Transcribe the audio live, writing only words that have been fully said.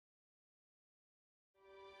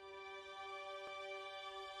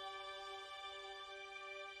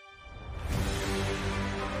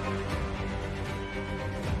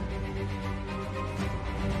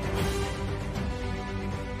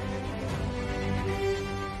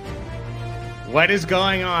What is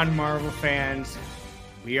going on, Marvel fans?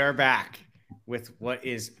 We are back with what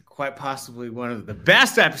is quite possibly one of the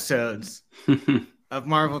best episodes of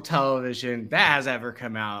Marvel television that has ever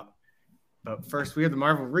come out. But first, we have the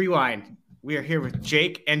Marvel Rewind. We are here with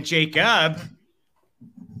Jake and Jacob.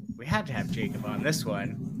 We had to have Jacob on this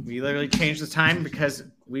one. We literally changed the time because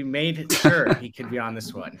we made sure he could be on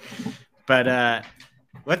this one. But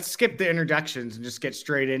let's skip the introductions and just get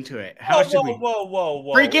straight into it. Whoa.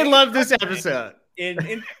 Freaking love this episode. We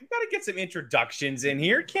gotta get some introductions in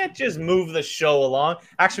here. Can't just move the show along.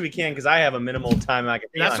 Actually, we can because I have a minimal time I can.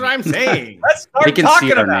 That's what I'm saying. Let's start they can talking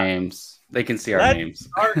see our about names. They can see our Let's names.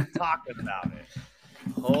 Start talking about it.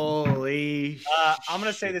 Holy! I'm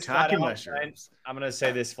gonna say this flat out. I'm gonna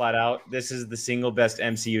say this flat out. This is the single best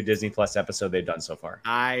MCU Disney Plus episode they've done so far.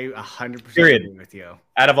 I 100% Period. agree with you.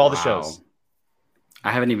 Out of all the shows.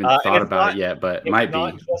 I haven't even thought about it yet, but it might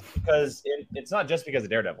be. It's not just because of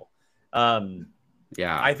Daredevil.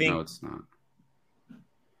 Yeah, I think no, it's not.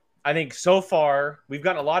 I think so far we've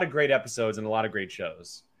gotten a lot of great episodes and a lot of great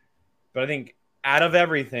shows. But I think out of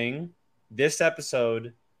everything, this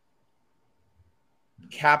episode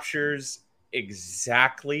captures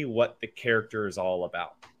exactly what the character is all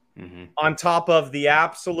about. Mm-hmm. On top of the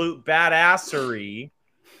absolute badassery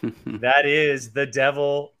that is the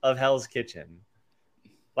devil of Hell's Kitchen.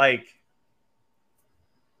 Like,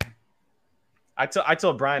 I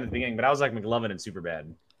told Brian at the beginning, but I was like McLovin in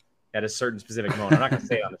Superbad at a certain specific moment. I'm not going to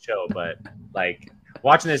say it on the show, but like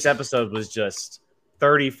watching this episode was just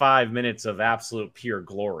 35 minutes of absolute pure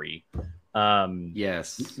glory.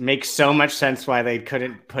 Yes, makes so much sense why they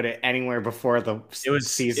couldn't put it anywhere before the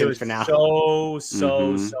season finale.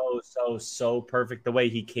 So perfect the way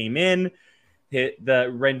he came in,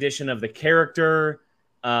 the rendition of the character,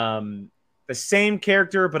 the same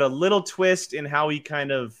character but a little twist in how he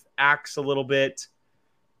kind of acts a little bit.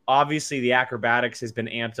 Obviously, the acrobatics has been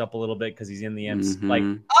amped up a little bit because he's in the MC. Mm-hmm. Like,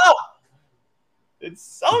 it's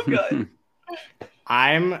so good.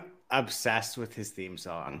 I'm obsessed with his theme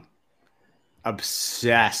song.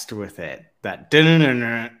 Obsessed with it. That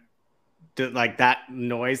like that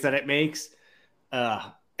noise that it makes.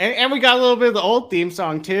 And we got a little bit of the old theme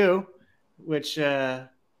song too, which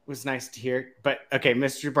was nice to hear. But okay,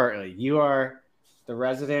 Mr. Bartley, you are the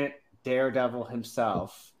resident Daredevil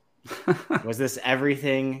himself. Was this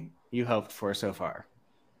everything you hoped for so far?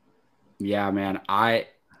 Yeah, man. I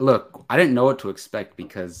didn't know what to expect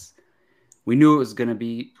because we knew it was going to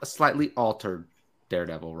be a slightly altered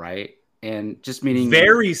Daredevil, right? And just meaning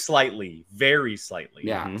very slightly.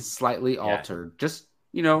 Yeah, slightly altered. Just,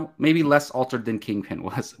 maybe less altered than Kingpin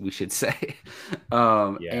was, we should say.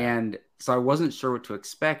 And so I wasn't sure what to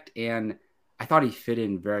expect, and I thought he fit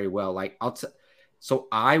in very well. Like So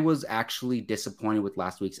I was actually disappointed with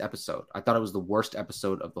last week's episode. I thought it was the worst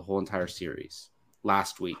episode of the whole entire series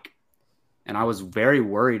last week. And I was very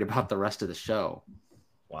worried about the rest of the show.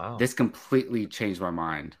 Wow. This completely changed my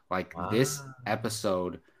mind. Like, this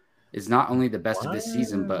episode is not only the best of this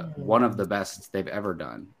season, but one of the best they've ever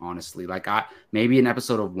done, honestly. Like, maybe an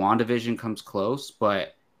episode of WandaVision comes close,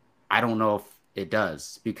 but I don't know if it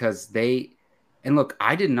does. Because and look,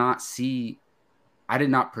 I did not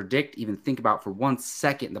predict, even think about for 1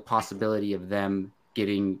 second, the possibility of them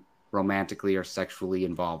getting romantically or sexually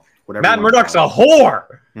involved. Whatever. Matt Murdock's a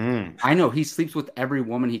whore. I know he sleeps with every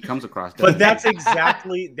woman he comes across. But that's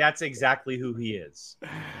exactly who he is.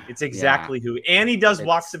 It's exactly who. And he does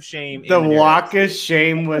walks of shame. The walk of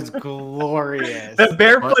shame was glorious. The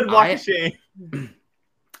barefoot walk of shame.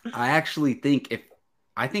 I actually think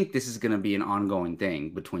this is going to be an ongoing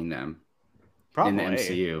thing between them in the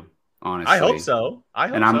MCU. Honestly, I hope so.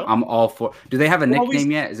 I'm all for. Do they have a nickname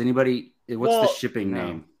yet? Is anybody? What's the shipping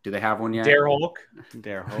name? Do they have one yet? Darehulk.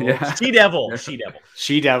 Yeah. She-Devil.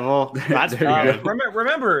 That's pretty good.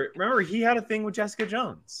 Remember, he had a thing with Jessica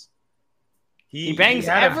Jones. He bangs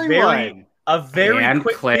everyone. A very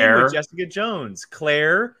quick Claire. thing with Jessica Jones.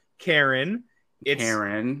 Claire, Karen.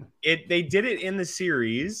 They did it in the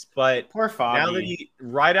series, but poor Foggy. Now that he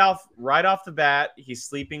right off the bat, he's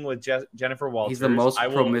sleeping with Jennifer Walters. He's the most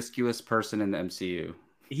promiscuous person in the MCU.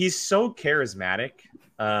 He's so charismatic.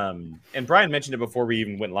 And Brian mentioned it before we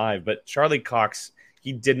even went live, but Charlie Cox,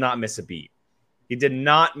 he did not miss a beat. He did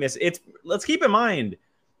not miss it. Let's keep in mind,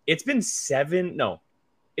 it's been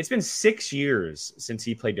 6 years since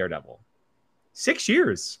he played Daredevil. 6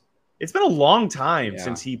 years. It's been a long time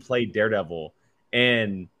since he played Daredevil.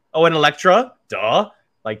 And Elektra, duh.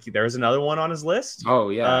 Like, there's another one on his list. Oh,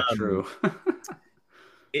 yeah, true.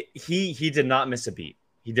 He did not miss a beat.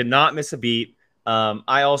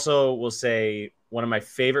 I also will say one of my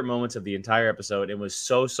favorite moments of the entire episode, it was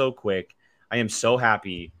so quick. I am so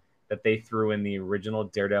happy that they threw in the original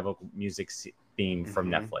Daredevil music theme from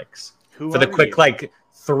Netflix Who for the are quick you? like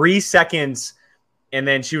 3 seconds, and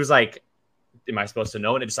then she was like, "Am I supposed to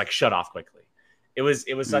know?" And it just like shut off quickly. It was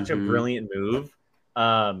such a brilliant move.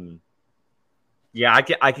 Yeah,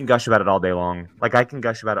 I can gush about it all day long. Like I can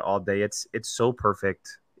gush about it all day. It's so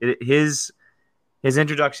perfect. His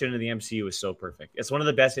introduction into the MCU is so perfect. It's one of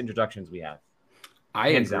the best introductions we have.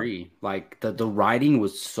 I Hands agree. down. Like the writing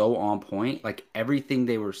was so on point. Like everything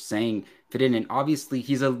they were saying fit in. And obviously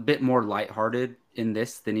he's a bit more lighthearted in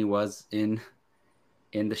this than he was in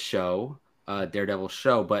the show, Daredevil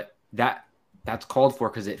show. But that's called for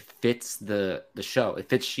because it fits the show. It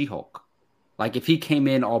fits She-Hulk. Like if he came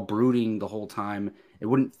in all brooding the whole time, it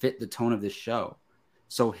wouldn't fit the tone of this show.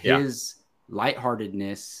 So his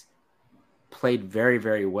lightheartedness played very,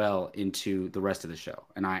 very well into the rest of the show.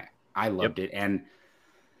 And I loved it. And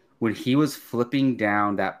when he was flipping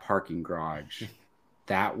down that parking garage,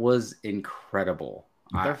 that was incredible.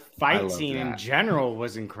 Their fight scene in general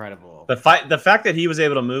was incredible. The fact that he was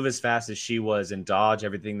able to move as fast as she was and dodge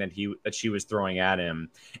everything that she was throwing at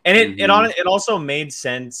him, and it also made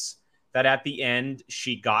sense that at the end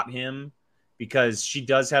she got him because she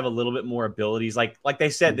does have a little bit more abilities. Like they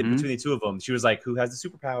said that between the two of them, she was like, "Who has the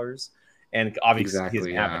superpowers?" And obviously he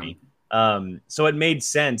doesn't have any. So it made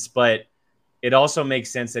sense, but it also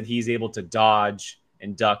makes sense that he's able to dodge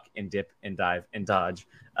and duck and dip and dive and dodge.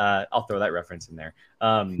 I'll throw that reference in there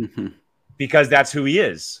because that's who he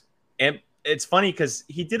is. And it's funny because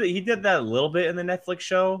he did that a little bit in the Netflix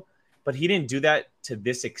show, but he didn't do that to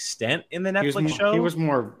this extent in the Netflix show. He was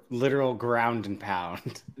more literal ground and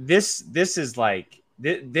pound. This is like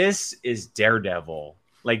this is Daredevil.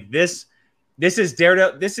 Like this is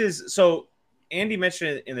Daredevil. This is so. Andy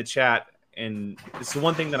mentioned it in the chat, and it's the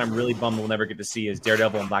one thing that I'm really bummed we'll never get to see is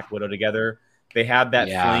Daredevil and Black Widow together. They had that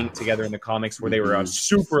fling together in the comics where they were a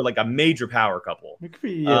super, like a major power couple. It could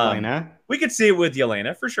be Yelena. We could see it with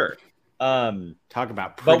Yelena for sure. Talk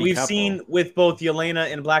about pretty but we've couple. seen with both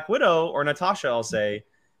Yelena and Black Widow, or Natasha, I'll say,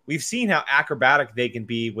 we've seen how acrobatic they can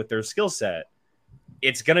be with their skill set.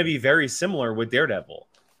 It's going to be very similar with Daredevil.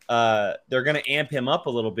 They're going to amp him up a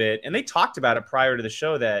little bit. And they talked about it prior to the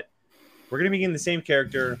show that we're going to be getting the same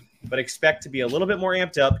character, but expect to be a little bit more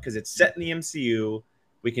amped up because it's set in the MCU.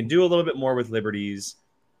 We can do a little bit more with liberties.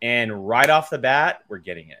 And right off the bat, we're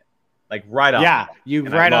getting it. Like right off. Yeah, you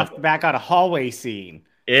right off the bat got a hallway scene.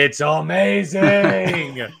 It's amazing.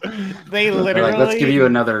 They literally. Like, let's give you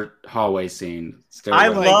another hallway scene. I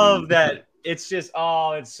love that. It's just,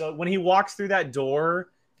 it's so. When he walks through that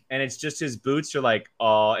door and it's just his boots, you're like,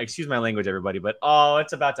 oh, excuse my language, everybody, but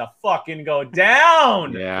it's about to fucking go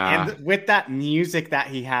down. Yeah. And with that music that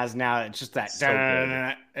he has now, it's just that. So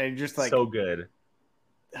good. And just like. So good.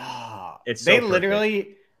 It's so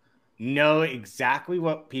literally know exactly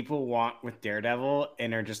what people want with Daredevil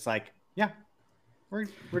and are just like, yeah. We're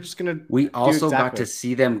just gonna. We also got to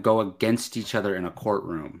see them go against each other in a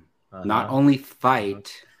courtroom. Not only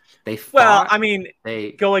fight, they fought. Well, I mean,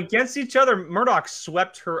 they go against each other. Murdoch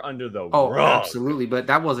swept her under the rug. Oh, absolutely, but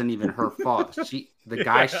that wasn't even her fault. The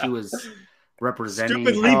guy she was representing.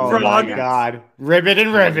 Stupid leapfrog. Oh my god! Ribbit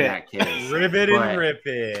and ribbit. Ribbit and rip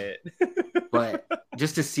it. But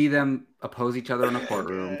just to see them oppose each other in a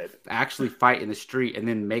courtroom, actually fight in the street, and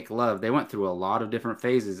then make love. They went through a lot of different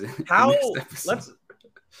phases.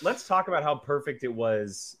 Let's talk about how perfect it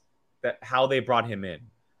was how they brought him in.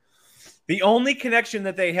 The only connection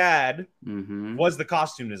that they had was the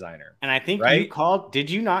costume designer. And I think did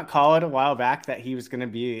you not call it a while back that he was going to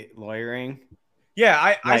be lawyering?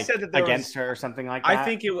 Yeah, I said that against her or something like that. I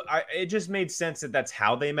think it just made sense that that's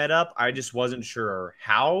how they met up. I just wasn't sure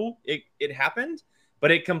how it happened, but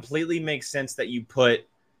it completely makes sense that you put,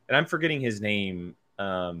 and I'm forgetting his name,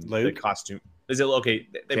 Luke? The costume. Is it okay?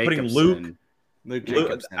 They're putting Luke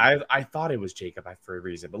Jacobson. I thought it was Jacob for a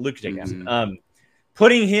reason, but Luke Jacobson.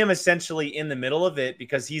 Putting him essentially in the middle of it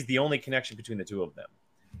because he's the only connection between the two of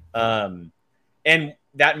them. And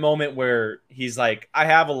that moment where he's like, I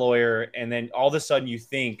have a lawyer, and then all of a sudden you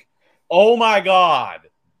think, oh my God.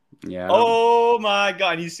 Yeah. Oh my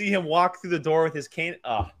God. And you see him walk through the door with his cane.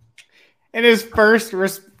 And his first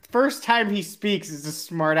time he speaks is a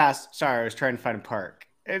smart ass. Sorry, I was trying to find a park.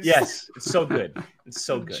 It's so good. It's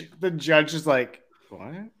so good. The judge is like,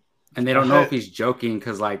 what? And they don't know if he's joking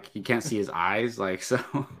because, like, you can't see his eyes. Like, so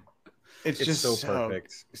it's just so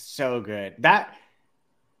perfect, so good. That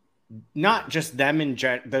not just them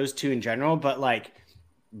those two in general, but like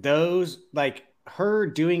those, like her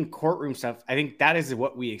doing courtroom stuff. I think that is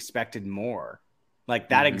what we expected more, like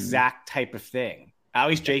that exact type of thing. At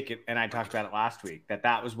least Jake and I talked about it last week,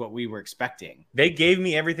 that was what we were expecting. They gave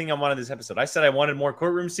me everything I wanted this episode. I said I wanted more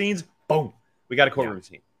courtroom scenes. Boom. We got a courtroom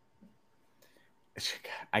scene.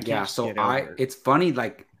 I can't it's funny,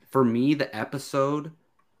 like for me, the episode,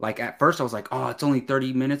 like at first I was like, oh, it's only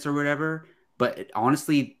 30 minutes or whatever. But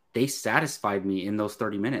honestly, they satisfied me in those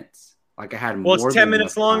 30 minutes. Like I had more. Well, it's 10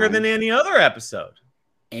 minutes longer than any other episode.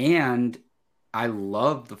 And I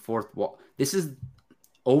love the fourth wall. This is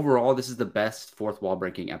the best fourth wall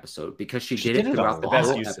breaking episode because she did it throughout the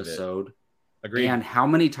whole episode. Agreed. And how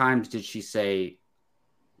many times did she say,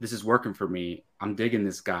 "This is working for me. I'm digging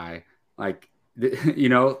this guy." Like, you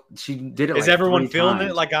know, she did it. Is like everyone 3 feeling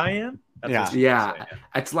times. it like I am? Yeah.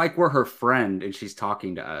 It's like we're her friend and she's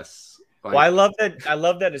talking to us. Like, well, I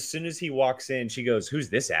love that as soon as he walks in, she goes, "Who's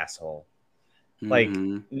this asshole?" Like,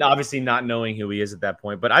 obviously not knowing who he is at that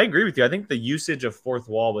point. But I agree with you. I think the usage of fourth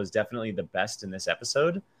wall was definitely the best in this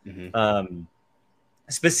episode.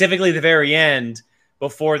 Specifically the very end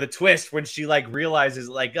before the twist when she like realizes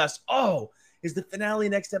like us, oh, is the finale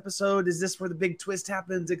next episode? Is this where the big twist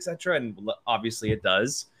happens, etc.? And obviously it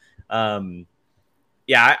does. I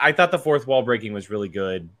thought the fourth wall breaking was really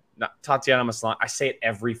good. Tatiana Maslany, I say it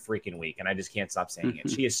every freaking week, and I just can't stop saying it.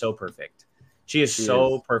 She is so perfect. She is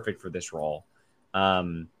perfect for this role.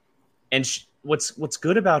 And what's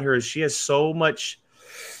good about her is she has so much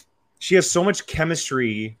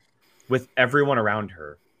chemistry with everyone around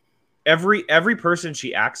her. Every person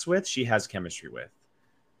she acts with, she has chemistry with.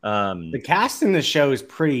 The cast in the show is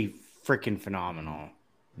pretty freaking phenomenal.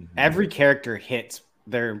 Every character hits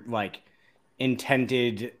their like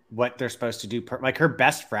intended what they're supposed to do. Like her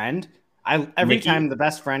best friend, every Nikki? time the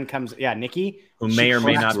best friend comes, Nikki, who may or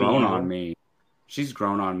may not be grown on me. She's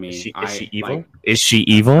grown on me. Is she evil? Is she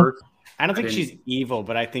evil? I don't think she's evil,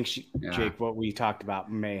 but I think Jake, what we talked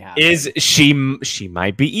about may happen. Is she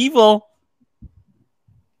might be evil.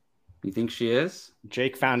 You think she is?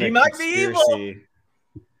 Jake found She a might be conspiracy. evil.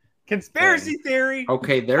 Conspiracy theory.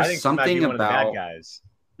 Okay, there's something about guys.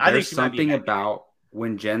 There's something about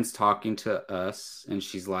when Jen's talking to us and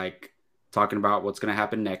she's like talking about what's going to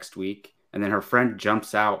happen next week, and then her friend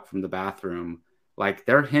jumps out from the bathroom. Like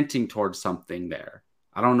they're hinting towards something there.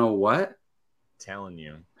 I don't know what. Telling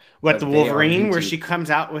you. What, the Wolverine where she comes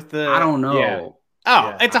out with the... I don't know. Yeah.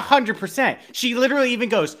 Oh, it's 100%. She literally even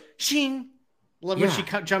goes, shing, when she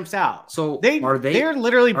jumps out. So they're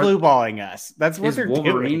literally blue balling us. That's what they're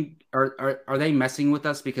Wolverine, doing. Are they messing with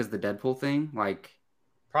us because of the Deadpool thing? Like,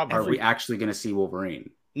 probably. Are we actually going to see Wolverine?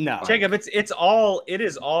 No. Jacob, it's all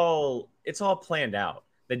planned out.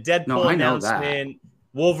 The Deadpool announcement,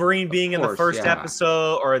 Wolverine being in the first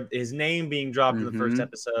episode, or his name being dropped in the first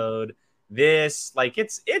episode. This, like,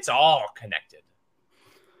 it's all connected.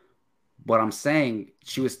 What I'm saying,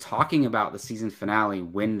 she was talking about the season finale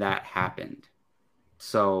when that happened.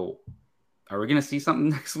 So, are we gonna see something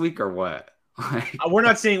next week or what? We're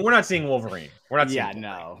not seeing Wolverine. We're not. Yeah,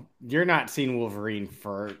 no, you're not seeing Wolverine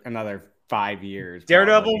for another 5 years.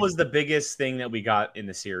 Daredevil was the biggest thing that we got in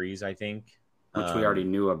the series, I think, which we already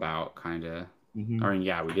knew about, kind of. I mean,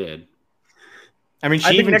 yeah, we did. I mean,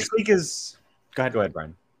 I think next week is. Go ahead,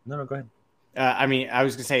 Brian. No, go ahead. I mean, I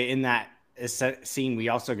was gonna say in that scene, we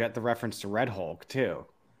also got the reference to Red Hulk too.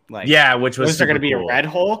 Like, yeah, which was there going to be a Red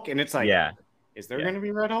Hulk? And it's like, is there going to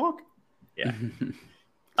be Red Hulk? Yeah.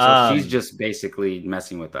 So she's just basically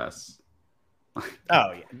messing with us.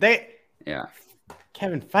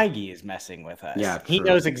 Kevin Feige is messing with us. Yeah, he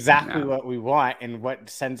knows exactly what we want and what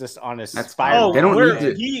sends us on a spiral. They don't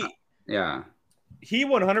need to. He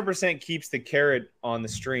 100% keeps the carrot on the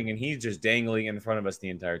string, and he's just dangling in front of us the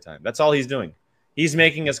entire time. That's all he's doing. He's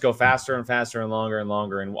making us go faster and faster and longer,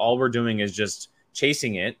 and all we're doing is just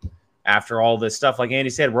chasing it after all this stuff. Like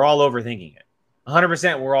Andy said, we're all overthinking it.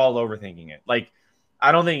 100% we're all overthinking it. Like,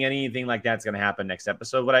 I don't think anything like that's going to happen next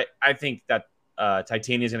episode, but I think that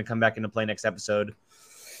Titania is going to come back into play next episode,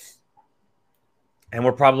 and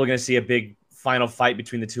we're probably going to see a big final fight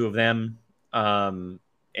between the two of them. I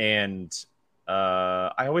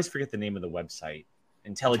always forget the name of the website.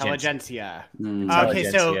 Intelligentsia. Okay,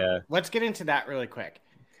 so let's get into that really quick.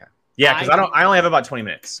 Okay. Yeah, because I only have about 20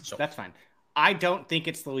 minutes. So. That's fine. I don't think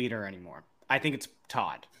it's the leader anymore. I think it's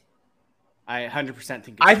Todd. I 100%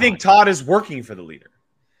 think I think Todd is working for the leader.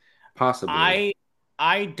 Possibly.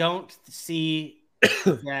 I don't see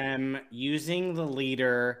them using the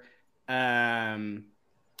leader like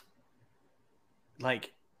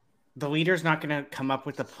the leader's not going to come up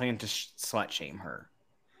with a plan to slut shame her.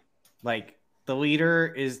 Like, the leader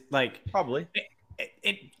is like probably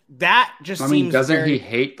that just seems. Doesn't he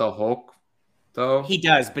hate the Hulk though? He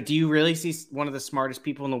does, but do you really see one of the smartest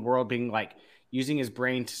people in the world being like using his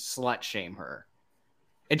brain to slut shame her?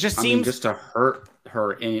 It just I seems mean, just to hurt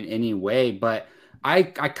her in any way. But I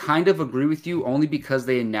kind of agree with you only because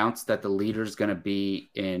they announced that the leader's going to be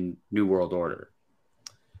in New World Order.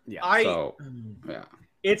 Yeah.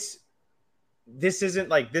 This isn't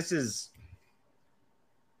like this is.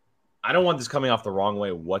 I don't want this coming off the wrong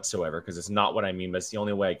way whatsoever because it's not what I mean, but it's the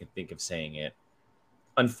only way I can think of saying it.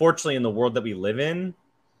 Unfortunately, in the world that we live in,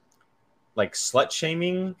 like slut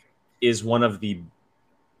shaming is one of the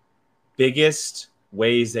biggest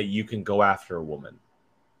ways that you can go after a woman,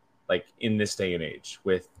 like in this day and age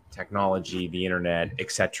with technology, the internet,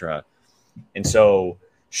 etc. And so,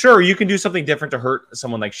 sure, you can do something different to hurt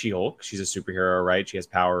someone like She-Hulk. She's a superhero, right? She has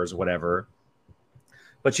powers, whatever.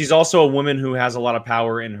 But she's also a woman who has a lot of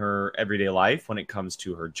power in her everyday life when it comes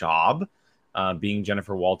to her job. Being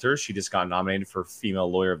Jennifer Walters, she just got nominated for Female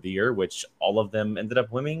Lawyer of the Year, which all of them ended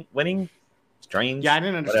up winning. Strange. Yeah, I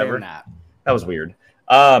didn't understand that. That was weird.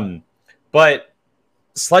 But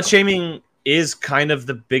slut shaming is kind of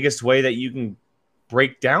the biggest way that you can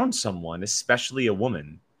break down someone, especially a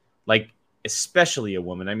woman. Like, especially a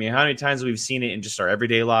woman. I mean, how many times we've seen it in just our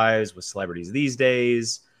everyday lives with celebrities these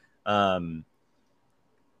days?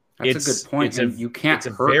 That's a good point. And you can't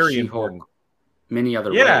hurt She-Hulk many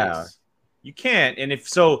other ways. You can't. And if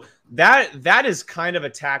so, that is kind of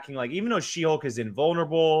attacking. Like, even though She-Hulk is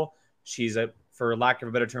invulnerable, she's for lack of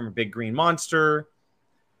a better term, a big green monster.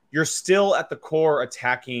 You're still at the core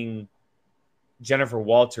attacking Jennifer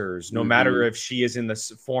Walters, no matter if she is in the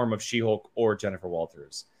form of She-Hulk or Jennifer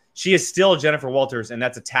Walters. She is still Jennifer Walters, and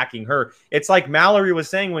that's attacking her. It's like Mallory was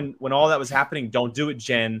saying when all that was happening. Don't do it,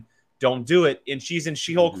 Jen. Don't do it. And she's in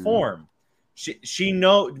She-Hulk form.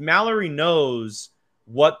 Mallory knows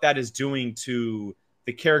what that is doing to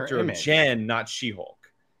the character of Jen, not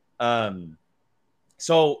She-Hulk.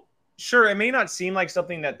 So sure, it may not seem like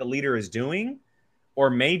something that the leader is doing or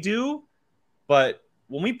may do, but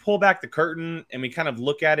when we pull back the curtain and we kind of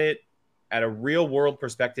look at it at a real world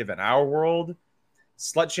perspective in our world,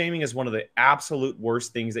 slut shaming is one of the absolute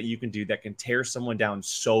worst things that you can do that can tear someone down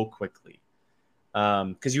so quickly.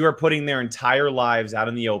 Because you are putting their entire lives out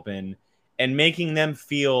in the open and making them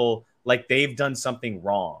feel like they've done something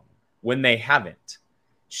wrong when they haven't.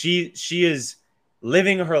 She is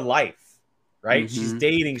living her life, right? Mm-hmm. She's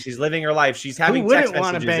dating. She's living her life. She's having text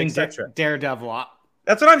messages, etc. Daredevil.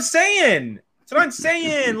 That's what I'm saying.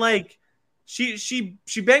 Like she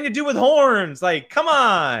banged a dude with horns. Like, come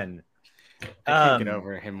on. I can't get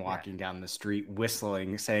over him walking down the street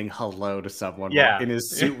whistling, saying hello to someone in his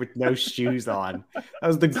suit with no shoes on. That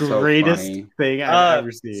was the greatest thing I've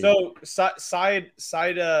ever seen. So side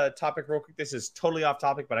topic real quick. This is totally off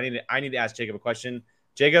topic, but I need to ask Jacob a question.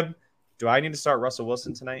 Jacob, do I need to start Russell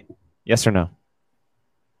Wilson tonight? Yes or no?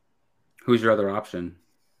 Who's your other option?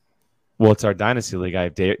 Well, it's our dynasty league. I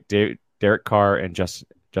have Derek Carr and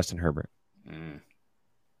Justin Herbert.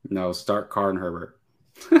 No, start Carr and Herbert.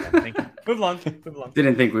 Thank you. Move along.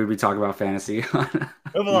 Didn't think we'd be talking about fantasy.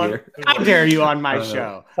 Move along. How dare you on my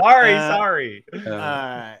show? Sorry.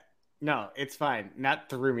 No, it's fine. That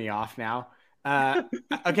threw me off now.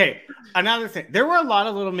 Okay, another thing. There were a lot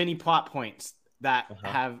of little mini plot points that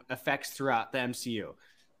have effects throughout the MCU.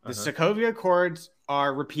 The Sokovia Accords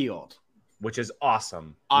are repealed, which is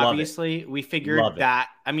awesome. Obviously, we figured that.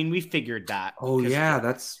 I mean, we figured that. Oh yeah,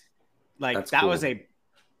 that's that cool. Was a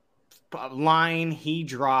line he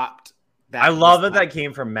dropped. I love that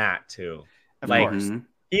came from Matt too. Of course.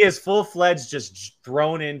 He is full-fledged just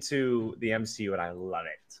thrown into the MCU, and I love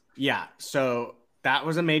it. Yeah, so that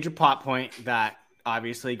was a major plot point that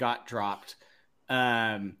obviously got dropped.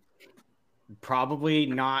 Probably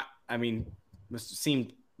not. I mean, this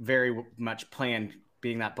seemed very much planned,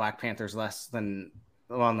 being that Black Panther's about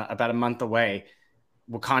a month away.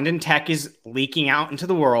 Wakandan tech is leaking out into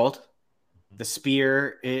the world. The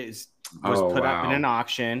spear was put up in an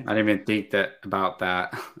auction. I didn't even think about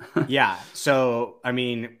that. Yeah. So, I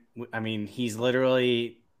mean, he's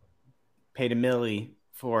literally paid $1 million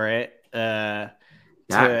for it. That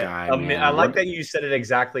guy, I like that you said it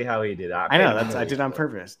exactly how he did. I know. I did on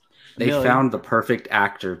purpose. They found the perfect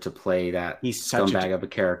actor to play that scumbag of a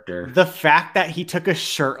character. The fact that he took a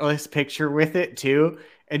shirtless picture with it too,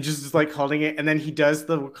 and just like holding it, and then he does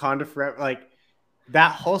the Wakanda Forever, like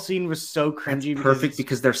that whole scene was so cringy. That's perfect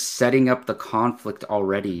because they're setting up the conflict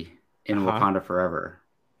already in Wakanda Forever.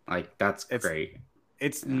 Like that's great.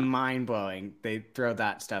 It's mind blowing. They throw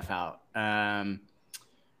that stuff out.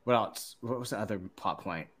 What else? What was the other plot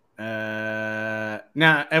point? No,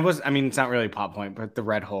 it was. I mean, it's not really a plot point, but the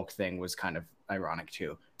Red Hulk thing was kind of ironic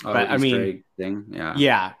too. But I mean, thing,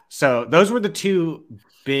 yeah. So those were the two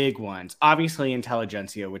big ones. Obviously,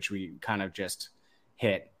 Intelligentsia, which we kind of just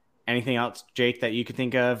hit, Anything else, Jake, that you could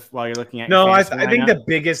think of while you're looking at? No, your I fantasy think lineup? the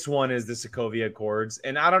biggest one is the Sokovia Accords,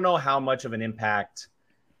 and I don't know how much of an impact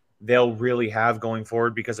they'll really have going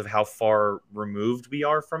forward because of how far removed we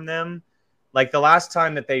are from them. Like the last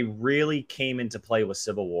time that they really came into play was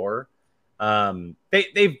Civil War.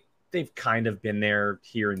 They've kind of been there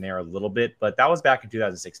here and there a little bit, but that was back in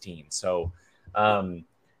 2016. So,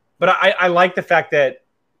 but I like the fact that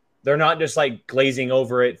they're not just like glazing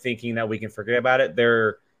over it, thinking that we can forget about it.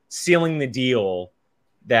 They're sealing the deal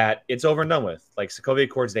that it's over and done with. Like Sokovia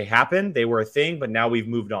Accords, they happened, they were a thing, but now we've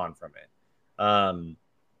moved on from it.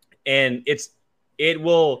 And it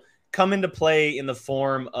will come into play in the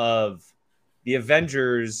form of the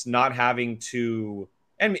Avengers not having to,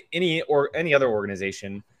 and any other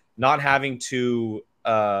organization not having to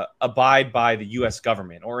abide by the U.S.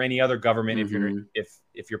 government or any other government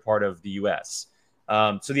if you're part of the U.S.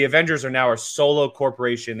 So the Avengers are now a solo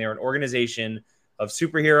corporation. They're an organization of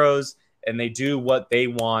superheroes, and they do what they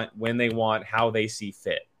want, when they want, how they see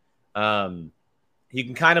fit. You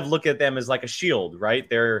can kind of look at them as like a shield, right?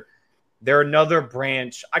 They're another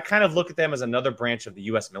branch. I kind of look at them as another branch of the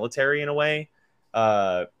U.S. military in a way,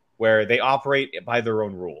 where they operate by their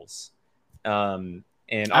own rules. And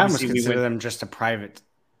I almost obviously consider them just a private.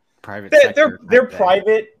 They're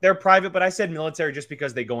private. They're private, but I said military just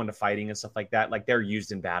because they go into fighting and stuff like that. Like they're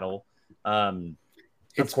used in battle.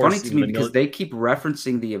 It's funny to me because they keep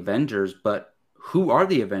referencing the Avengers, but who are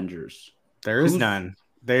the Avengers? There is none.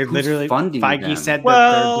 They're literally funding Feige them? said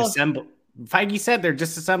that they're disassembled. Feige said they're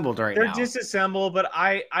disassembled now. They're disassembled, but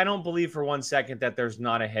I don't believe for one second that there's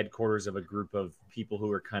not a headquarters of a group of people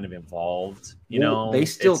who are kind of involved. You know, they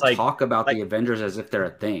still talk about the Avengers as if they're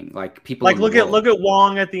a thing. Like people, like look at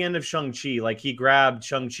Wong at the end of Shang-Chi. Like he grabbed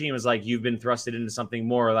Shang-Chi and was like, "You've been thrusted into something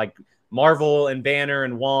more." Like Marvel and Banner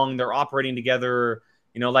and Wong, they're operating together.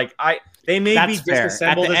 You know, like they may be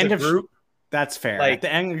disassembled as a group. That's fair. Like, at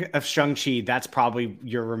the end of Shang-Chi, that's probably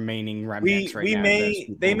your remaining remnants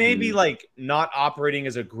they may be like not operating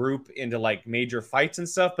as a group into like major fights and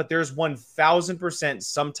stuff, but there's 1000%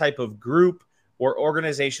 some type of group or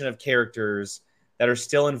organization of characters that are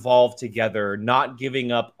still involved together, not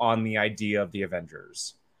giving up on the idea of the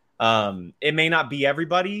Avengers. It may not be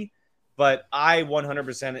everybody, but I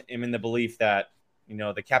 100% am in the belief that, you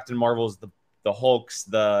know, the Captain Marvels, the Hulks,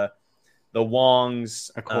 the Wongs,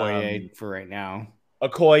 Okoye for right now.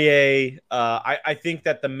 Okoye. I think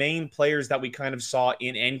that the main players that we kind of saw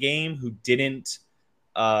in Endgame who didn't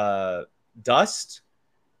dust,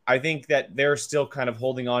 I think that they're still kind of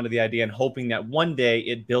holding on to the idea and hoping that one day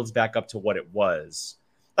it builds back up to what it was.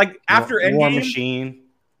 Like after Endgame, War Machine.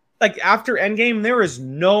 Like after Endgame, there is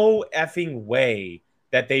no effing way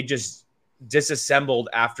that they just disassembled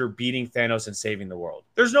after beating Thanos and saving the world.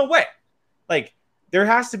 There's no way. Like, there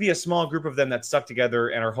has to be a small group of them that stuck together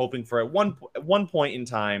and are hoping for at one point in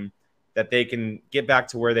time that they can get back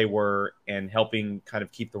to where they were and helping kind of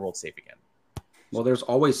keep the world safe again. Well, there's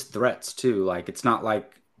always threats too. Like it's not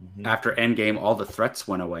like after Endgame all the threats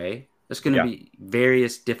went away. There's going to be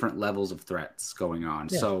various different levels of threats going on.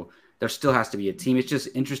 Yeah. So there still has to be a team. It's just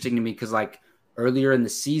interesting to me because like earlier in the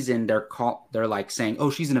season they're like saying, "Oh,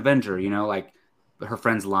 she's an Avenger," you know, like her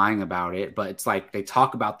friend's lying about it, but it's like they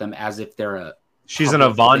talk about them as if they're She's an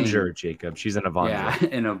Avenger, Jacob. She's an Avenger. Yeah,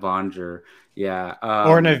 an Avenger. Yeah.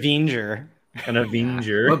 Or an Avenger. An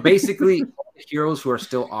Avenger. But basically, heroes who are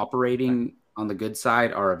still operating on the good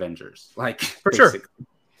side are Avengers. Like, for sure.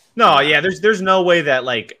 No, yeah, there's no way that,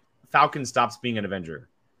 like, Falcon stops being an Avenger.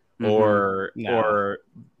 Or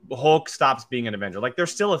Hulk stops being an Avenger. Like, they're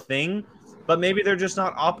still a thing, but maybe they're just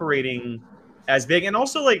not operating as big. And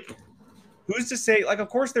also, like, who's to say, like, of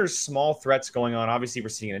course there's small threats going on. Obviously, we're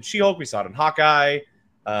seeing it in She-Hulk. We saw it in Hawkeye,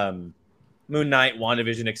 Moon Knight,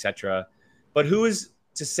 WandaVision, etc. But who is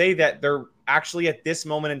to say that they're actually at this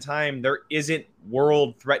moment in time, there isn't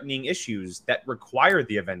world-threatening issues that require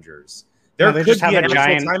the Avengers? There could be an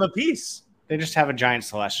actual time of peace. They just have a giant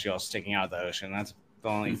celestial sticking out of the ocean. That's the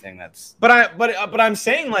only thing that's... But I'm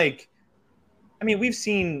saying, like, I mean, we've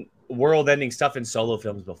seen world-ending stuff in solo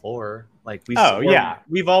films before. Like,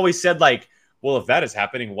 we've always said, like, well, if that is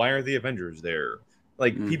happening, why are the Avengers there?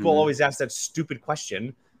 Like, people always ask that stupid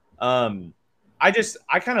question. I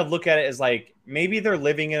kind of look at it as like maybe they're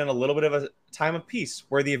living in a little bit of a time of peace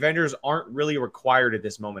where the Avengers aren't really required at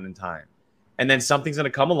this moment in time, and then something's going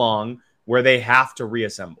to come along where they have to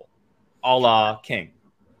reassemble, a la King.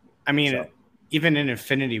 I mean, even in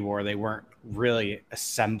Infinity War, they weren't really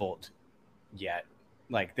assembled yet.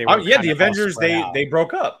 Like they were. The Avengers they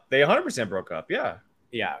broke up. They 100% broke up. Yeah.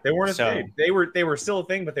 Yeah, they weren't a thing. They were still a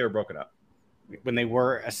thing, but they were broken up. When they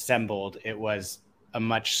were assembled, it was a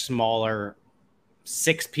much smaller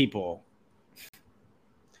 6 people.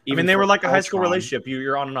 Even they were like a high school relationship.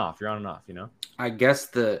 You're on and off. You're on and off, you know? I guess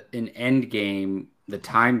in Endgame, the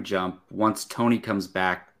time jump, once Tony comes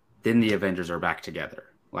back, then the Avengers are back together.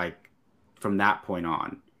 Like, from that point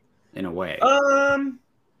on, in a way. I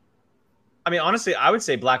mean, honestly, I would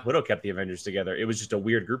say Black Widow kept the Avengers together. It was just a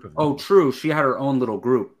weird group of them. Oh, true. She had her own little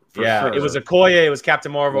group. Yeah, sure. It was Okoye, it was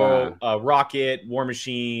Captain Marvel, Rocket, War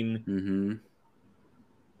Machine. Mm-hmm.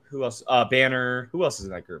 Who else? Banner. Who else is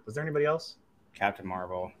in that group? Was there anybody else? Captain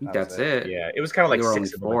Marvel. That's it. Yeah, it was kind of like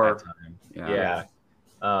 6 of them at that time.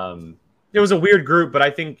 Yeah. It was a weird group, but I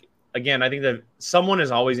think that someone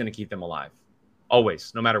is always going to keep them alive.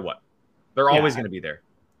 Always, no matter what. They're always going to be there.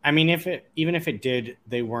 I mean, even if it did,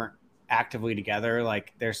 they weren't actively together.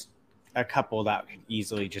 Like, there's a couple that could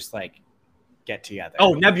easily just like get together.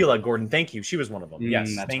 Oh, Nebula, Gordon. Thank you. She was one of them.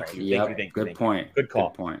 Yes. Thank you. Yep. Thank you. Good point. Good call.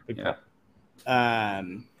 Good point. Good call.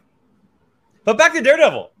 But back to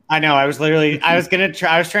Daredevil. I know. I was trying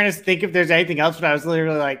to think if there's anything else, but I was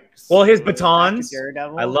literally like, well, his batons.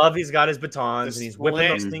 I love he's got his batons and he's whipping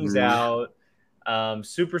those things out.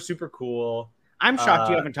 Super, super cool. I'm shocked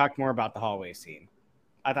you haven't talked more about the hallway scene.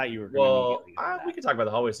 I thought you were going to we could talk about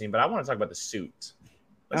the hallway scene, but I want to talk about the suit.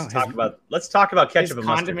 Let's talk about ketchup and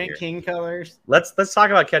mustard. Condiment king colors. Let's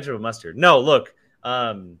talk about ketchup and mustard. No, look,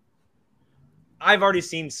 I've already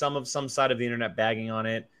seen some side of the internet bagging on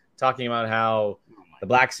it, talking about how the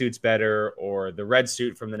black suit's better or the red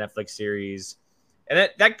suit from the Netflix series. And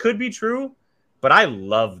that could be true, but I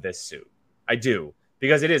love this suit. I do,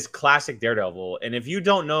 because it is classic Daredevil. And if you've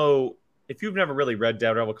never really read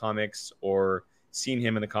Daredevil comics or seen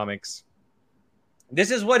him in the comics, this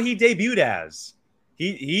is what he debuted as.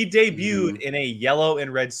 He debuted in a yellow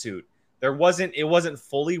and red suit. It wasn't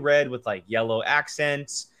fully red with like yellow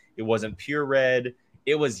accents. It wasn't pure red.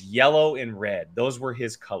 It was yellow and red. Those were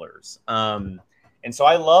his colors. And so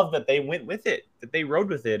I love that they went with it, that they rode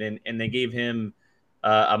with it, and they gave him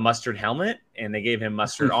a mustard helmet and they gave him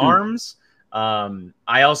mustard arms.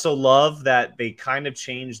 I also love that they kind of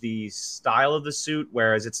changed the style of the suit,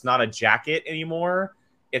 whereas it's not a jacket anymore.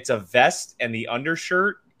 It's a vest and the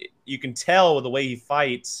undershirt. You can tell with the way he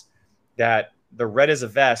fights that the red is a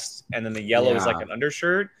vest and then the yellow is like an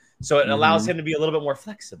undershirt. So it allows him to be a little bit more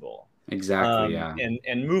flexible. Exactly.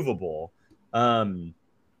 And movable.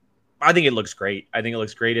 I think it looks great.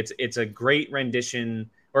 It's a great rendition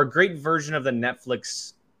or a great version of the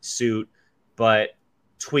Netflix suit, but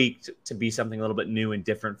tweaked to be something a little bit new and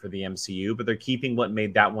different for the MCU. But they're keeping what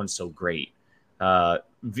made that one so great.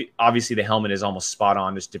 Obviously, the helmet is almost spot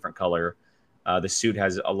on, just different color. The suit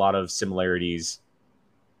has a lot of similarities.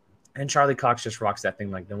 And Charlie Cox just rocks that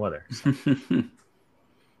thing like no other. So.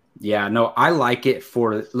 Yeah, no, I like it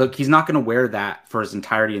look, he's not going to wear that for his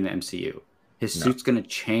entirety in the MCU. His suit's going to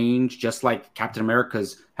change, just like Captain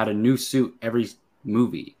America's had a new suit every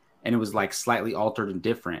movie, and it was like slightly altered and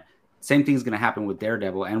different. Same thing's going to happen with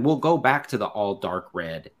Daredevil, and we'll go back to the all dark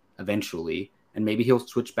red eventually, and maybe he'll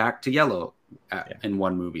switch back to yellow in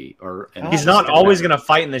one movie. He's not always going to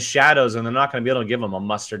fight in the shadows, and they're not going to be able to give him a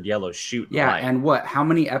mustard yellow suit. Yeah, and how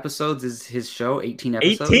many episodes is his show? 18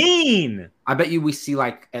 episodes? 18! I bet you we see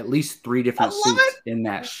like at least 3 different suits in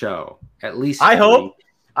that show. At least I hope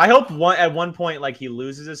at one point like he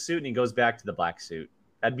loses his suit and he goes back to the black suit.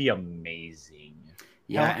 That'd be amazing.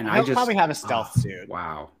 Yeah, and I'll probably have a stealth suit.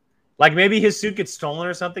 Wow. Like maybe his suit gets stolen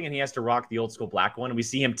or something and he has to rock the old school black one and we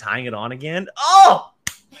see him tying it on again. Oh!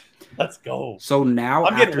 Let's go. So now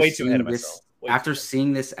I'm getting way too ahead of myself. After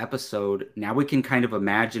seeing this episode, now we can kind of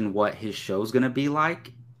imagine what his show's going to be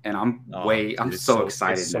like. And I'm so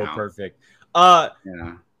excited now. So perfect.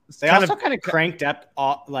 Yeah. They also kind of cranked up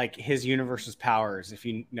like his universe's powers. If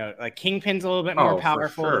you know, like Kingpin's a little bit more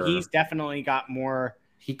powerful. Sure. He's definitely got more.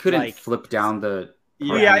 He couldn't flip down the.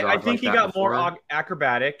 Yeah, I think he got more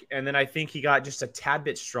acrobatic, and then I think he got just a tad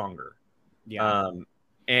bit stronger. Yeah.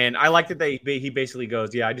 And I like that he basically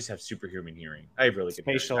goes, yeah, I just have superhuman hearing. I have really good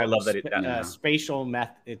hearing. I love that spatial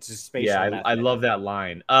method. It's a spatial. Yeah, I love that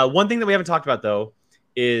line. One thing that we haven't talked about though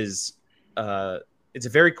is it's a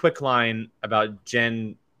very quick line about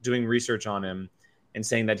Jen doing research on him and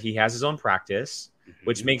saying that he has his own practice,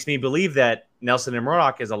 which makes me believe that Nelson and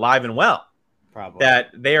Murdoch is alive and well. Probably.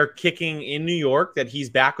 That they are kicking in New York, that he's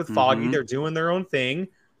back with Foggy. They're doing their own thing.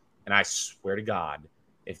 And I swear to God,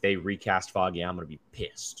 if they recast Foggy, I'm going to be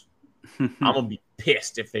pissed. I'm going to be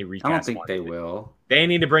pissed if they recast I don't think Foggy. they will. They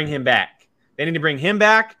need to bring him back. They need to bring him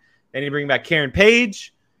back. They need to bring back Karen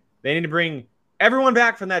Page. They need to bring everyone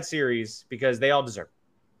back from that series because they all deserve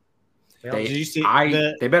it. Did you see?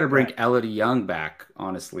 They better bring Elodie Young back.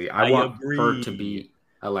 Honestly, I want her to be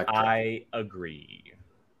Elektra. I agree.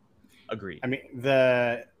 agreed. I mean,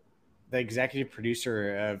 the executive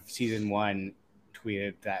producer of season 1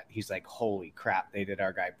 tweeted that he's like, "Holy crap, they did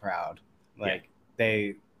our guy proud." Like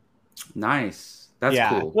they nice. That's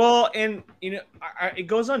cool. Well, and it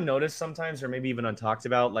goes unnoticed sometimes, or maybe even untalked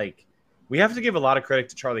about. Like, we have to give a lot of credit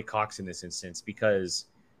to Charlie Cox in this instance because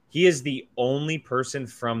he is the only person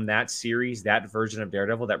from that series, that version of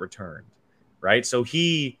Daredevil, that returned, right? So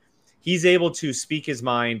he's able to speak his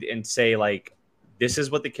mind and say, like, this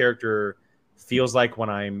is what the character feels like when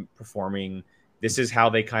I'm performing. This is how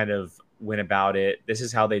they kind of went about it. This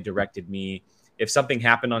is how they directed me. If something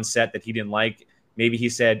happened on set that he didn't like, maybe he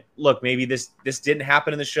said, look, maybe this didn't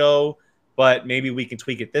happen in the show, but maybe we can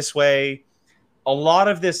tweak it this way. A lot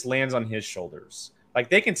of this lands on his shoulders. Like,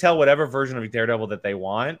 they can tell whatever version of Daredevil that they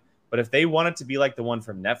want, but if they want it to be like the one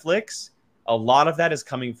from Netflix, a lot of that is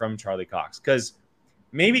coming from Charlie Cox. Because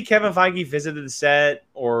maybe Kevin Feige visited the set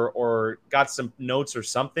or got some notes or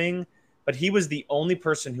something, but he was the only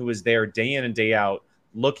person who was there day in and day out,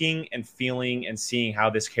 looking and feeling and seeing how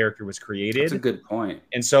this character was created. That's a good point.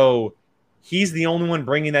 And so he's the only one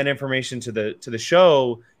bringing that information to the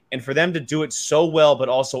show. And for them to do it so well, but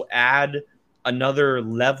also add another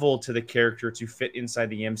level to the character to fit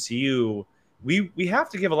inside the MCU, we have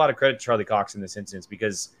to give a lot of credit to Charlie Cox in this instance,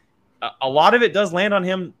 because a lot of it does land on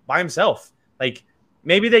him by himself. Like,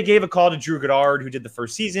 maybe they gave a call to Drew Goddard, who did the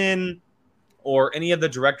first season, or any of the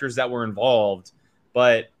directors that were involved.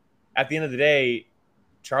 But at the end of the day,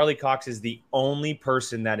 Charlie Cox is the only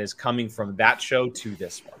person that is coming from that show to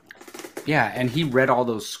this one. Yeah, and he read all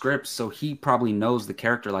those scripts, so he probably knows the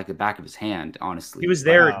character like the back of his hand, honestly. He was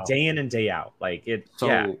there day in and day out. Like, it. So,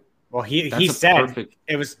 yeah. Well, he said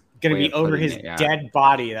it was going to be over his dead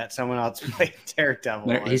body that someone else played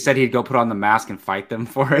Daredevil. He said he'd go put on the mask and fight them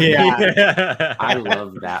for it. Yeah. I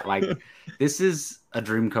love that. Like, this is a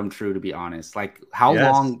dream come true, to be honest. Like, how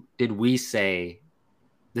long did we say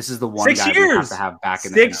this is the one 6 guy years. we have to have back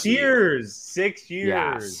in 6 the years. 6 years.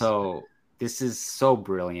 Yeah, so this is so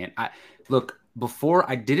brilliant. Look, before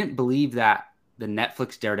I didn't believe that the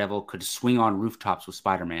Netflix Daredevil could swing on rooftops with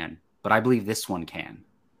Spider-Man, but I believe this one can.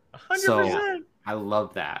 100%. So I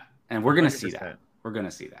love that. And we're going to see that. We're going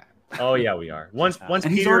to see that. Oh, yeah, we are. Once and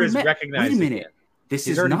Peter is recognized. Wait a minute. This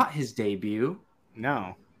is not his debut.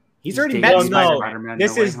 No. He's already met Spider-Man.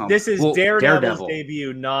 This is Daredevil's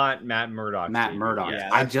debut, not Matt Murdock's Murdock. Yeah,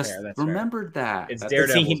 I just remembered fair. that. It's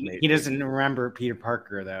Daredevil's he doesn't remember Peter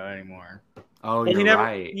Parker, though, anymore. Oh, you're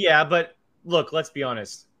right. Yeah, but look, let's be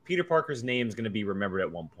honest. Peter Parker's name is going to be remembered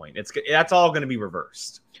at one point. That's all going to be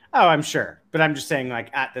reversed. Oh, I'm sure. But I'm just saying, like,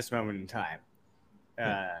 at this moment in time.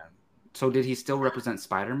 So did he still represent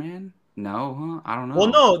Spider-Man? No, huh? I don't know. Well,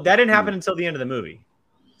 no, that didn't happen until the end of the movie.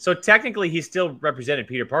 So technically, he still represented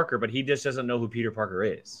Peter Parker, but he just doesn't know who Peter Parker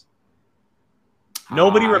is.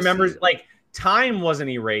 Nobody remembers. Like, time wasn't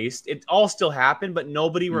erased. It all still happened, but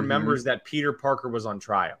nobody remembers that Peter Parker was on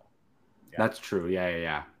trial. Yeah. That's true.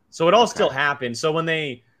 Yeah. So it all still happened. So when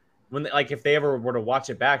they like, if they ever were to watch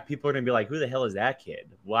it back, people are gonna be like, "Who the hell is that kid?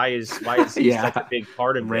 Why is he such a big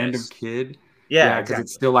part of random this? Kid?" Yeah, because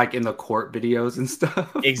it's still like in the court videos and stuff.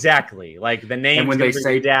 Exactly, like the name. And when they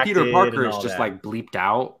say Peter Parker, it's just like bleeped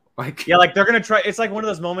out. Like, yeah, like they're gonna try. It's like one of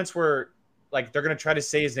those moments where, like, they're gonna try to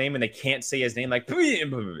say his name and they can't say his name. Like, like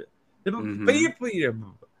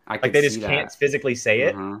they just can't physically say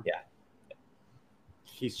it. Yeah,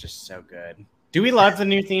 he's just so good. Do we love the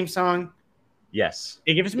new theme song? Yes,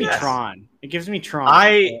 it gives me Tron. It gives me Tron.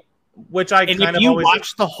 And if you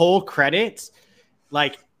watch the whole credits,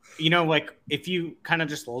 like, you know, like if you kind of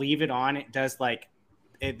just leave it on, it does like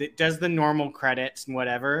it does the normal credits and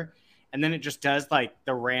whatever, and then it just does like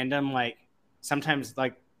the random, like, sometimes,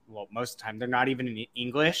 like, well, most of the time they're not even in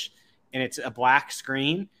English, and it's a black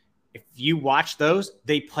screen. If you watch those,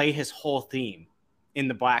 they play his whole theme in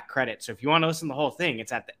the black credits. So if you want to listen to the whole thing,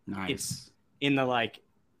 it's at the it's in the, like,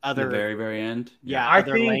 other the very end. Yeah,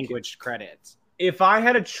 other language credits. If I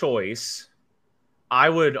had a choice, I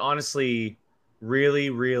would honestly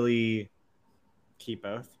really keep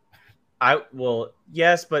both.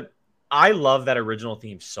 Yes, but I love that original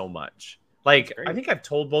theme so much. Like, I think I've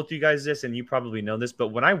told both of you guys this, and you probably know this, but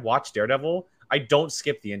when I watch Daredevil, I don't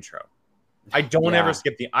skip the intro. I don't ever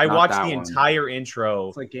skip I watch the entire intro.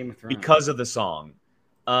 It's like Game of Thrones because of the song.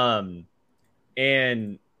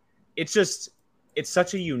 And it's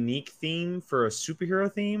such a unique theme for a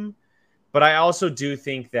superhero theme, but I also do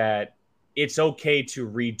think that it's okay to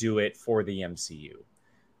redo it for the MCU.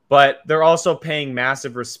 But they're also paying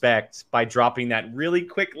massive respect by dropping that really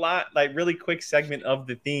quick segment of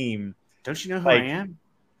the theme. Don't you know who I am?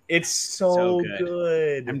 It's so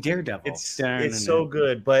good. I'm Daredevil. It's so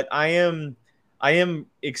good. But I am I am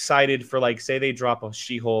excited for, like, say they drop a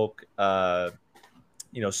She-Hulk,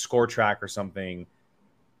 score track or something.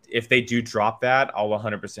 If they do drop that, I'll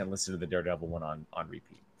 100% listen to the Daredevil one on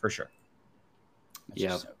repeat for sure.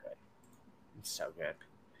 Yeah, so good. It's so good.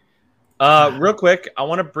 Real quick, I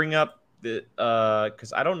want to bring up the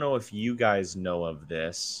because I don't know if you guys know of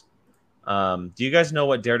this. Do you guys know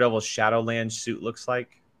what Daredevil's Shadowland suit looks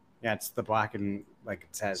like? Yeah, it's the black and like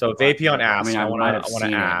it says. So Vapion asked. I want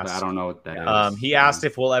to ask. But I don't know what that is. He asked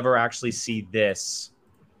if we'll ever actually see this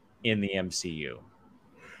in the MCU.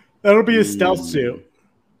 That'll be a stealth suit.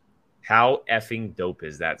 How effing dope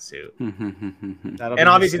is that suit? And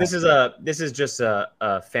obviously, this is just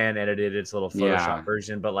a fan edited. It's a little Photoshop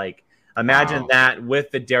version, but like, imagine that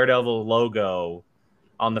with the Daredevil logo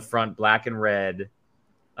on the front, black and red.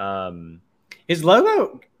 His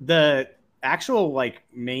logo, the actual like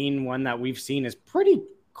main one that we've seen, is pretty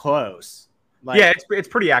close. Like, yeah, it's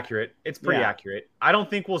pretty accurate. It's pretty accurate. I don't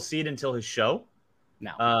think we'll see it until his show.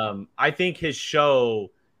 No. I think his show,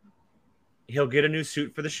 he'll get a new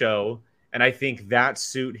suit for the show, and I think that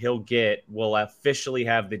suit he'll get will officially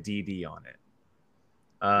have the DD on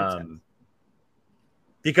it.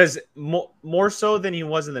 Because more so than he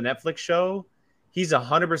was in the Netflix show, he's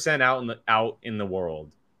 100% out in the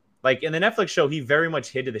world. Like in the Netflix show, he very much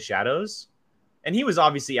hid to the shadows, and he was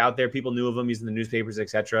obviously out there. People knew of him. He's in the newspapers,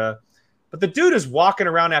 etc. But the dude is walking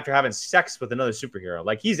around after having sex with another superhero.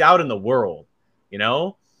 Like he's out in the world, you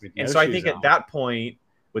know? And so I think at that point,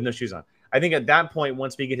 with no shoes on, I think at that point,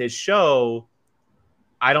 once we get his show,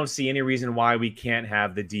 I don't see any reason why we can't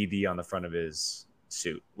have the DD on the front of his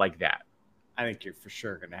suit like that. I think you're for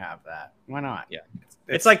sure going to have that. Why not? Yeah.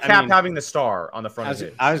 It's like Cap having the star on the front of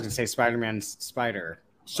it. I was going to say Spider-Man's spider.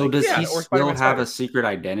 So does he still have a secret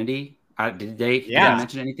identity? Did they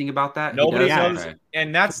mention anything about that? Nobody knows. Okay.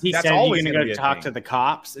 And that's always going to go talk to the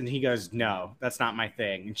cops, and he goes, "No, that's not my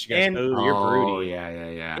thing." And she goes, "Oh, you're broody."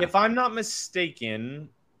 Yeah. If I'm not mistaken,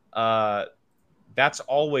 that's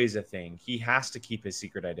always a thing. He has to keep his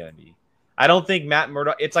secret identity. I don't think Matt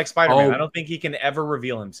Murdock. It's like Spider-Man. I don't think he can ever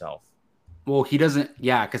reveal himself. Well, he doesn't.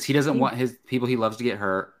 Yeah, because he doesn't want his people he loves to get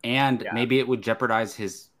hurt, and maybe it would jeopardize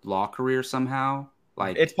his law career somehow.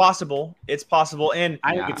 Like it's possible, and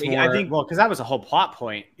I think because that was a whole plot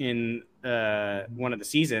point in one of the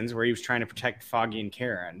seasons where he was trying to protect Foggy and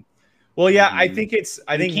Karen. Well, yeah, I think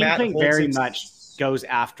Matt very much goes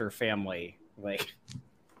after family, like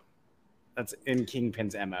that's in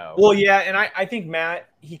Kingpin's MO. Well, yeah, and I think Matt,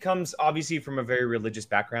 he comes obviously from a very religious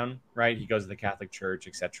background, right? He goes to the Catholic Church,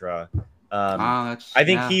 etc. I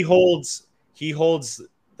think he holds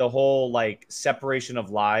the whole like separation of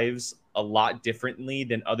lives a lot differently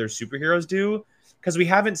than other superheroes do, because we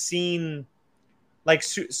haven't seen like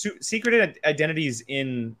secret identities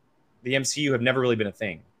in the MCU have never really been a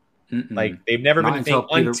thing. Like they've never been a thing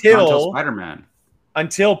until Spider-Man,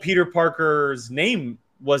 until Peter Parker's name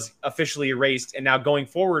was officially erased, and now going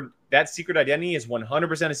forward, that secret identity is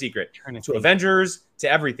 100% a secret to Avengers,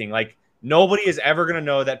 to everything. Like nobody is ever going to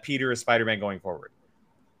know that Peter is Spider-Man going forward,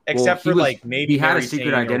 except for like maybe he had a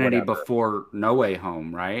secret identity before No Way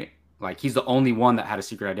Home, right? Like he's the only one that had a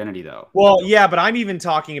secret identity, though. Well, yeah, but I'm even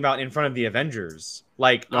talking about in front of the Avengers.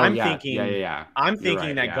 Like I'm thinking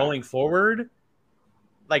that going forward,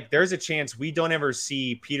 like there's a chance we don't ever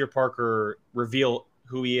see Peter Parker reveal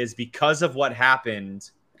who he is because of what happened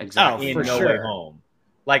in No Way Home.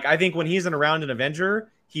 Like I think when he's around an Avenger,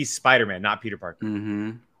 he's Spider-Man, not Peter Parker.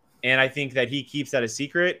 Mm-hmm. And I think that he keeps that a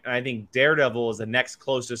secret. And I think Daredevil is the next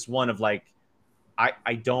closest one of like,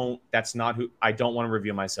 I don't want to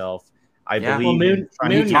reveal myself. I believe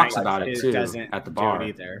Moon talks about it too at the bar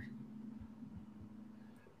either.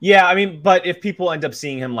 Yeah, I mean, but if people end up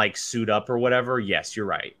seeing him like suit up or whatever, yes, you're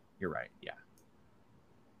right. Yeah. I'm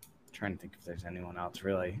trying to think if there's anyone else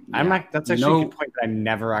really. Yeah. That's actually a good point that I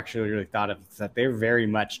never actually really thought of. Is that they're very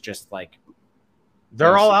much just like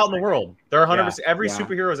they're all out in the world. They're 100%. Every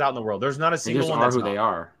superhero is out in the world. There's not a single one that's who they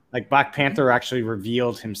are. Like Black Panther actually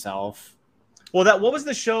revealed himself. Well, what was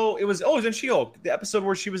the show? It was in She-Hulk, the episode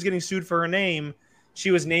where she was getting sued for her name. She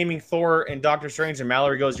was naming Thor and Doctor Strange, and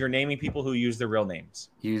Mallory goes, "You're naming people who use their real names,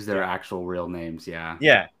 use their actual real names."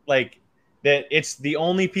 Yeah, like that. It's the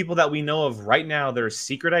only people that we know of right now. Their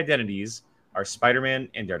secret identities are Spider-Man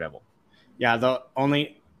and Daredevil. Yeah,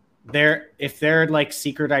 if they're like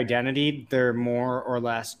secret identity, they're more or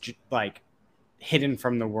less like hidden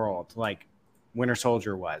from the world, like Winter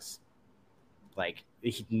Soldier was. Like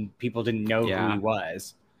people didn't know who he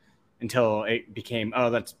was until it became,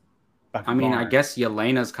 that's Bucky Barnes. I guess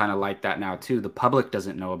Yelena's kind of like that now too. The public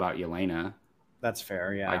doesn't know about Yelena. That's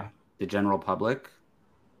fair, yeah. Like the general public,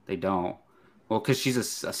 they don't. Well, because she's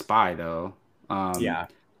a spy though. Yeah.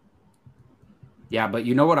 Yeah, but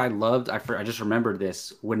you know what I loved? I just remembered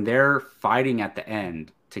this. When they're fighting at the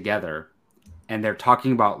end together and they're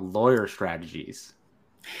talking about lawyer strategies.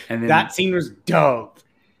 And then that scene was dope.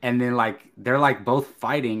 And then like they're like both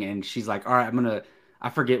fighting and she's like, all right, I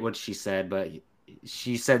forget what she said, but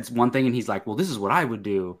she said one thing and he's like, well, this is what I would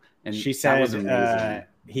do. And she said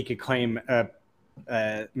he could claim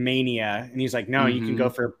mania. And he's like, no, you can go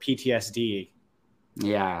for PTSD.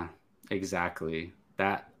 Yeah, exactly.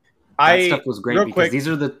 That stuff was great because these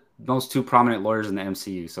are the most two prominent lawyers in the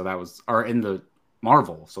MCU. So that was, or in the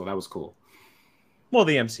Marvel. So that was cool. Well,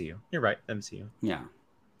 the MCU. You're right. MCU. Yeah.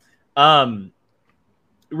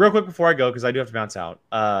 Real quick before I go, because I do have to bounce out.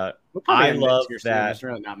 I love that. There's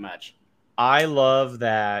really not much. I love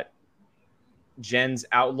that Jen's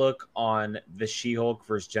outlook on the She-Hulk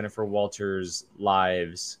versus Jennifer Walters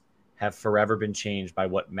lives have forever been changed by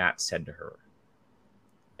what Matt said to her.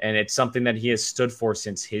 And it's something that he has stood for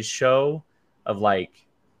since his show of like,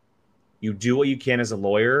 you do what you can as a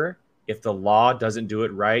lawyer. If the law doesn't do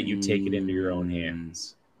it right, you take it into your own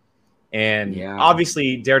hands. And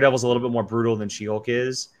obviously Daredevil's a little bit more brutal than She-Hulk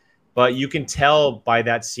is, but you can tell by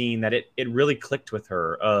that scene that it really clicked with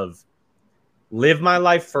her of live my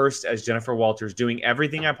life first as Jennifer Walters, doing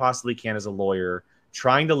everything I possibly can as a lawyer,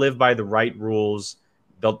 trying to live by the right rules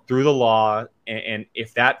through the law. And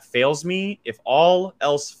if that fails me, if all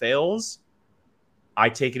else fails, I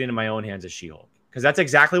take it into my own hands as She-Hulk. Because that's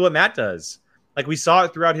exactly what Matt does. Like we saw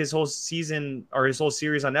it throughout his whole season or his whole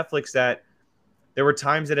series on Netflix that there were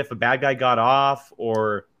times that if a bad guy got off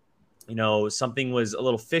or, you know, something was a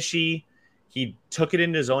little fishy, he took it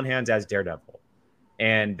into his own hands as Daredevil.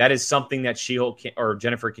 And that is something that She-Hulk or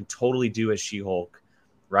Jennifer can totally do as She-Hulk,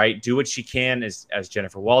 right? Do what she can as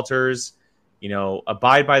Jennifer Walters, you know,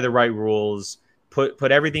 abide by the right rules,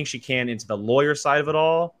 put everything she can into the lawyer side of it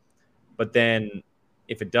all. But then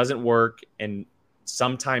if it doesn't work and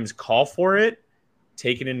sometimes call for it,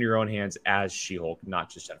 take it into your own hands as She-Hulk, not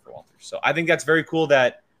just Jennifer Walters. So I think that's very cool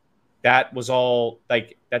that was all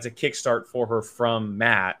like, that's a kickstart for her from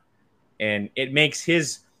Matt. And it makes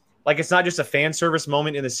his, like, it's not just a fan service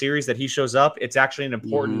moment in the series that he shows up. It's actually an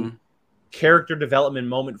important character development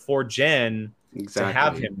moment for Jen to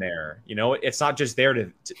have him there. You know, it's not just there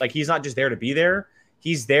to like, he's not just there to be there.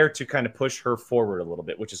 He's there to kind of push her forward a little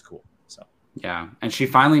bit, which is cool. So, yeah. And she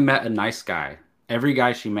finally met a nice guy. Every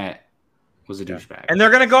guy she met was a douchebag. And they're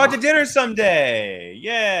going to go out to dinner someday.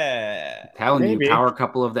 Yeah. Telling you, power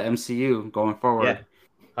couple of the MCU going forward.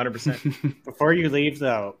 Yeah, 100%. Before you leave,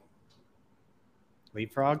 though,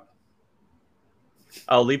 Leapfrog?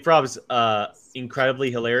 Oh, Leapfrog's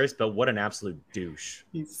incredibly hilarious, but what an absolute douche.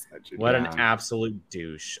 He's such a an absolute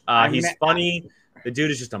douche. He's funny. The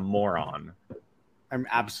dude is just a moron. I'm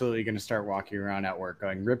absolutely going to start walking around at work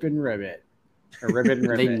going, rip and ribbit. Or ribbit and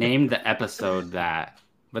ribbit. They named the episode that.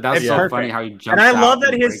 But that's so perfect. funny how he jumps out. And I love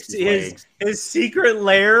that his secret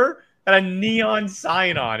lair had a neon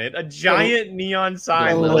sign on it. A giant neon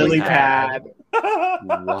sign. A lily pad.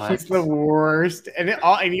 What? He's the worst. And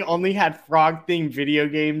he only had frog-themed video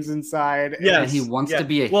games inside. Yeah, and he wants to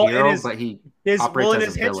be a hero, but he operates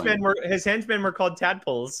as a villain. His henchmen were called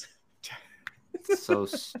tadpoles. So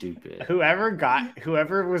stupid.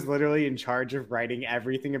 Whoever was literally in charge of writing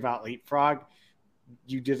everything about Leapfrog,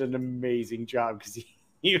 you did an amazing job because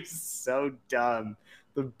he was so dumb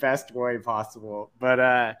the best way possible.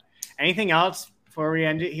 But anything else before we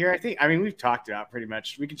end it here? I mean, we've talked about pretty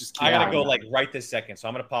much. We could just keep I gotta go like right this second, so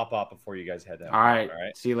I'm gonna pop up before you guys head out. All right.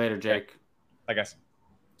 See you later, Jake. I guess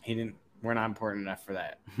we're not important enough for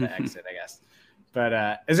that exit, I guess.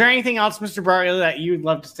 But is there anything else, Mr. Bartley, that you'd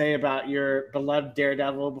love to say about your beloved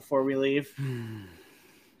Daredevil before we leave?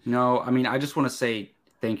 No, I mean, I just want to say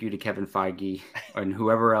thank you to Kevin Feige and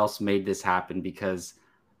whoever else made this happen, because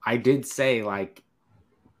I did say, like,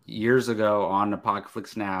 years ago on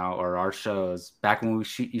Apocalypse Now or our shows, back when we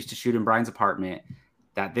used to shoot in Brian's apartment,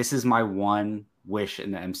 that this is my one wish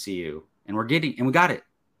in the MCU. And we got it.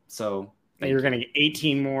 So you're going to get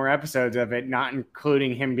 18 more episodes of it, not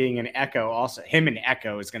including him being an Echo. Also, him and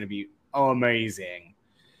Echo is going to be amazing.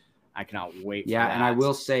 I cannot wait for that. And I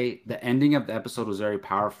will say the ending of the episode was very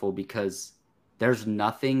powerful because there's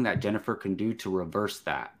nothing that Jennifer can do to reverse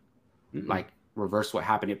that. Mm-hmm. Like, reverse what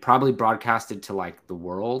happened. It probably broadcasted to, like, the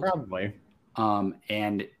world. Probably.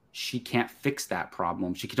 And she can't fix that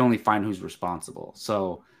problem. She can only find who's responsible.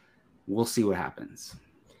 So we'll see what happens.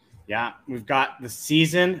 Yeah, we've got the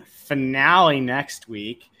season finale next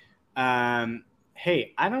week.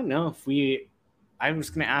 Hey, I don't know if I was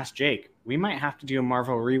going to ask Jake. We might have to do a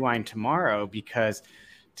Marvel Rewind tomorrow because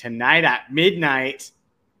tonight at midnight,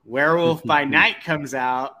 Werewolf by Night comes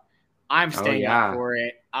out. I'm staying up for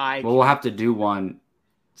it. We'll have to do one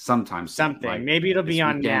sometime. Something. Like maybe it'll be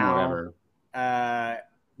on now. Whatever.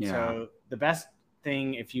 So the best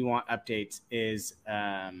thing if you want updates is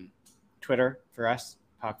Twitter for us,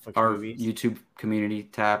 PocFlix our Movies. YouTube community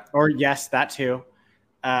tab. Or yes, that too.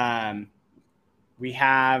 We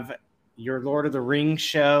have your Lord of the Rings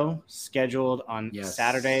show scheduled on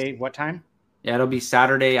Saturday. What time? Yeah, it'll be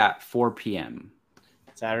Saturday at 4 p.m.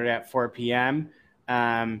 Saturday at 4 p.m.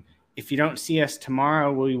 If you don't see us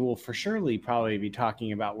tomorrow, we will for surely probably be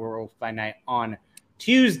talking about Werewolf by Night on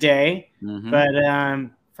Tuesday. Mm-hmm.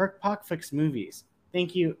 But for PocFlix Movies,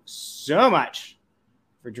 thank you so much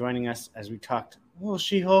for joining us as we talked a little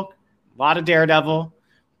She-Hulk, a lot of Daredevil.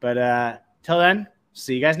 But till then,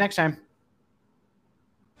 see you guys next time.